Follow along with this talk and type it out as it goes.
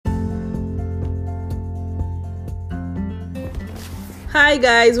Hi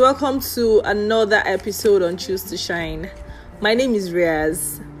guys, welcome to another episode on Choose to Shine. My name is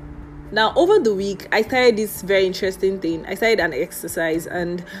Riaz. Now, over the week, I started this very interesting thing. I started an exercise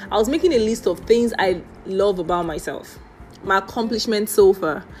and I was making a list of things I love about myself. My accomplishments so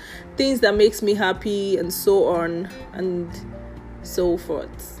far, things that makes me happy and so on and so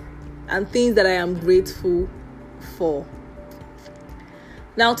forth. And things that I am grateful for.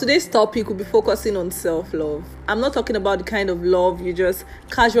 Now, today's topic will be focusing on self-love. I'm not talking about the kind of love you just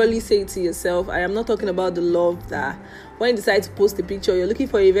casually say to yourself. I am not talking about the love that when you decide to post a picture, you're looking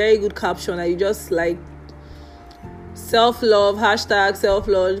for a very good caption and you just like self-love, hashtag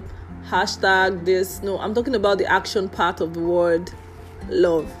self-love, hashtag this. No, I'm talking about the action part of the word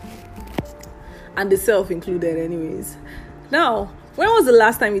love. And the self included anyways. Now, when was the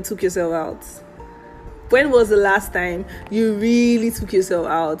last time you took yourself out? When was the last time you really took yourself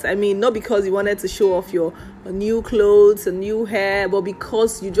out? I mean, not because you wanted to show off your new clothes and new hair, but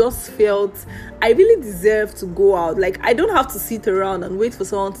because you just felt, I really deserve to go out. Like, I don't have to sit around and wait for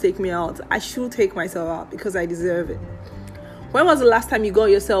someone to take me out. I should take myself out because I deserve it. When was the last time you got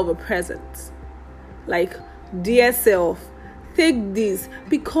yourself a present? Like, dear self, take this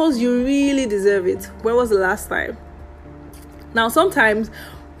because you really deserve it. When was the last time? Now, sometimes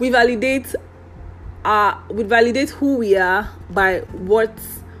we validate who we are by what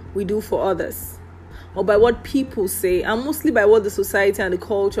we do for others or by what people say, and mostly by what the society and the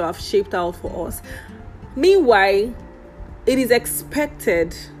culture have shaped out for us. Meanwhile, it is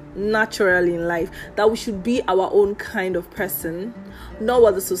expected naturally in life that we should be our own kind of person, not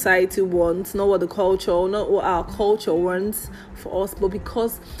what the society wants, not what the culture, not what our culture wants for us, but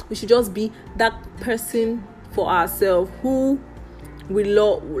because we should just be that person for ourselves who we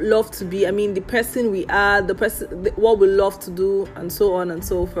love to be. I mean, the person we are, what we love to do, and so on and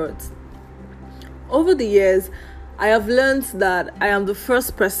so forth. Over the years, I have learned that I am the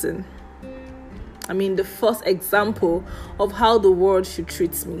first example of how the world should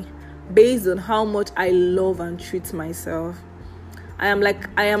treat me, based on how much I love and treat myself. I am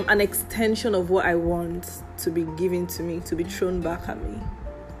an extension of what I want to be given to me, to be thrown back at me.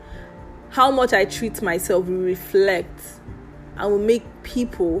 How much I treat myself will reflect and will make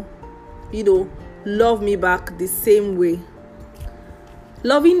people, love me back the same way.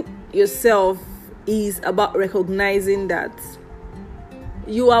 Loving yourself is about recognizing that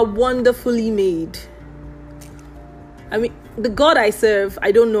you are wonderfully made. I mean, the God I serve,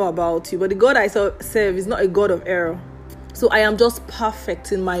 I don't know about you, but the God I serve is not a God of error. So I am just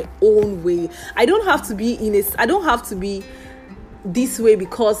perfect in my own way. I don't have to be this way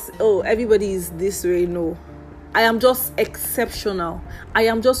because, everybody is this way. No. I am just exceptional. I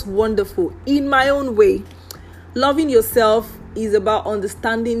am just wonderful in my own way. Loving yourself is about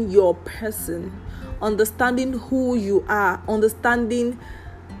understanding your person, understanding who you are, understanding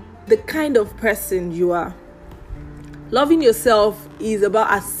the kind of person you are. Loving yourself is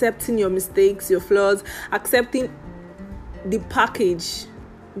about accepting your mistakes, your flaws, accepting the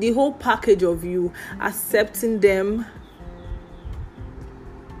whole package of you, accepting them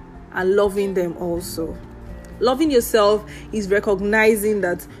and loving them also. Loving yourself is recognizing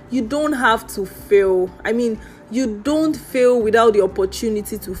that you don't have to fail. I mean, you don't fail without the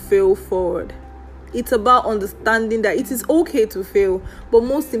opportunity to fail forward. It's about understanding that it is okay to fail, but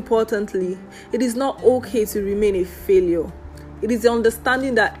most importantly, it is not okay to remain a failure. It is the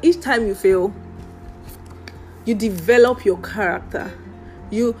understanding that each time you fail, you develop your character.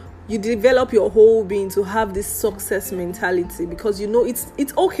 You develop your whole being to have this success mentality, because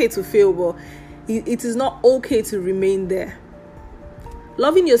it's okay to fail, but it is not okay to remain there.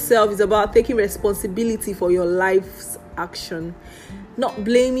 Loving yourself is about taking responsibility for your life's action, not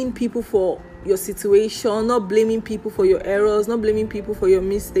blaming people for your situation, not blaming people for your errors, not blaming people for your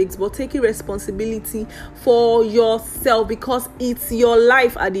mistakes, but taking responsibility for yourself, because it's your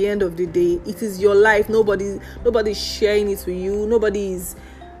life at the end of the day. It is your life. Nobody's sharing it with you. Nobody's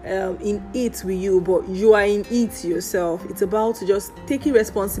in it with you, but you are in it yourself. It's about just taking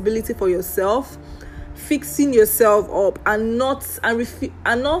responsibility for yourself, fixing yourself up, and not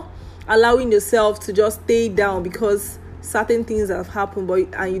allowing yourself to just stay down because certain things have happened,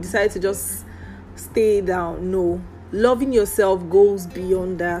 and you decide to just stay down. No, loving yourself goes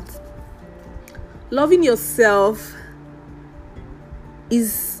beyond that. Loving yourself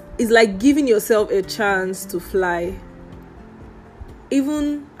is like giving yourself a chance to fly,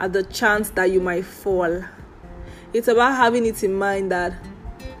 even at the chance that you might fall. It's about having it in mind that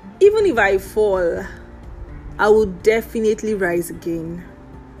even if I fall, I will definitely rise again.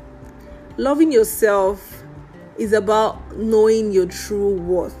 Loving yourself is about knowing your true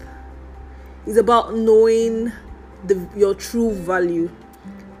worth. It's about knowing your true value,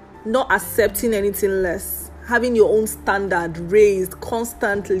 not accepting anything less, having your own standard raised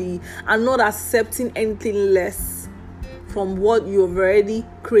constantly, and not accepting anything less from what you've already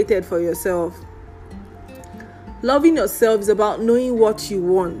created for yourself. Loving yourself is about knowing what you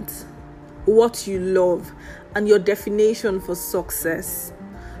want, what you love, and your definition for success.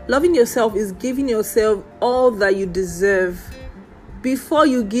 Loving yourself is giving yourself all that you deserve before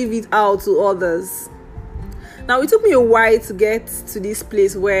you give it out to others. Now, it took me a while to get to this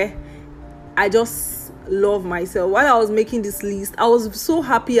place where I just love myself. While I was making this list, I was so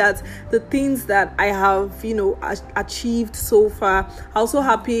happy at the things that I have, achieved so far. I was so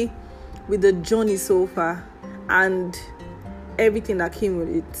happy with the journey so far and everything that came with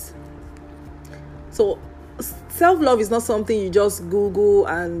it. So, self-love is not something you just Google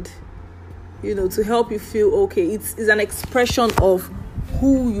and, to help you feel okay. It's an expression of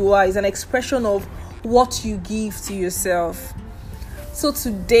who you are. It's an expression of what you give to yourself. So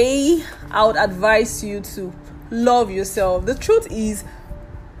today, I would advise you to love yourself. The truth is,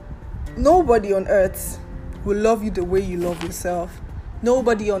 nobody on earth will love you the way you love yourself.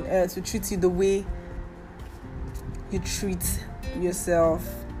 Nobody on earth will treat you the way you treat yourself.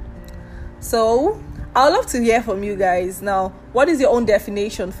 So, I would love to hear from you guys. Now, what is your own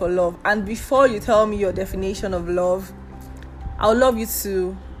definition for love? And before you tell me your definition of love, I would love you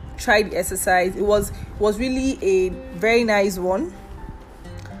to try the exercise. It was really a very nice one.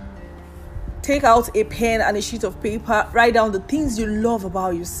 Take out a pen and a sheet of paper. Write down the things you love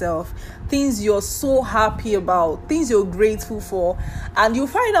about yourself, things you're so happy about, things you're grateful for, and you'll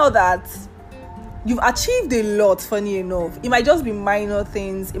find out that you've achieved a lot. Funny enough, it might just be minor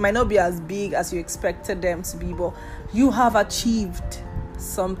things. It might not be as big as you expected them to be, but you have achieved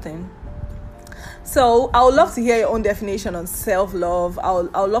something. So I would love to hear your own definition on self-love. I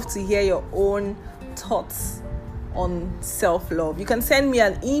would love to hear your own thoughts on self-love. You can send me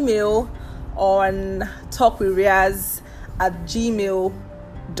an email on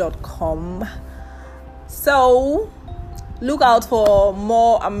talkwithriaz@gmail.com. So look out for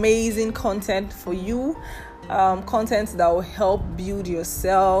more amazing content for you, content that will help build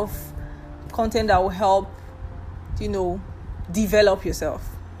yourself, content that will help develop yourself.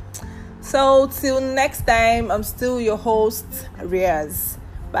 So till next time, I'm still your host, Riaz.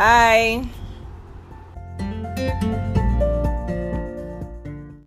 Bye.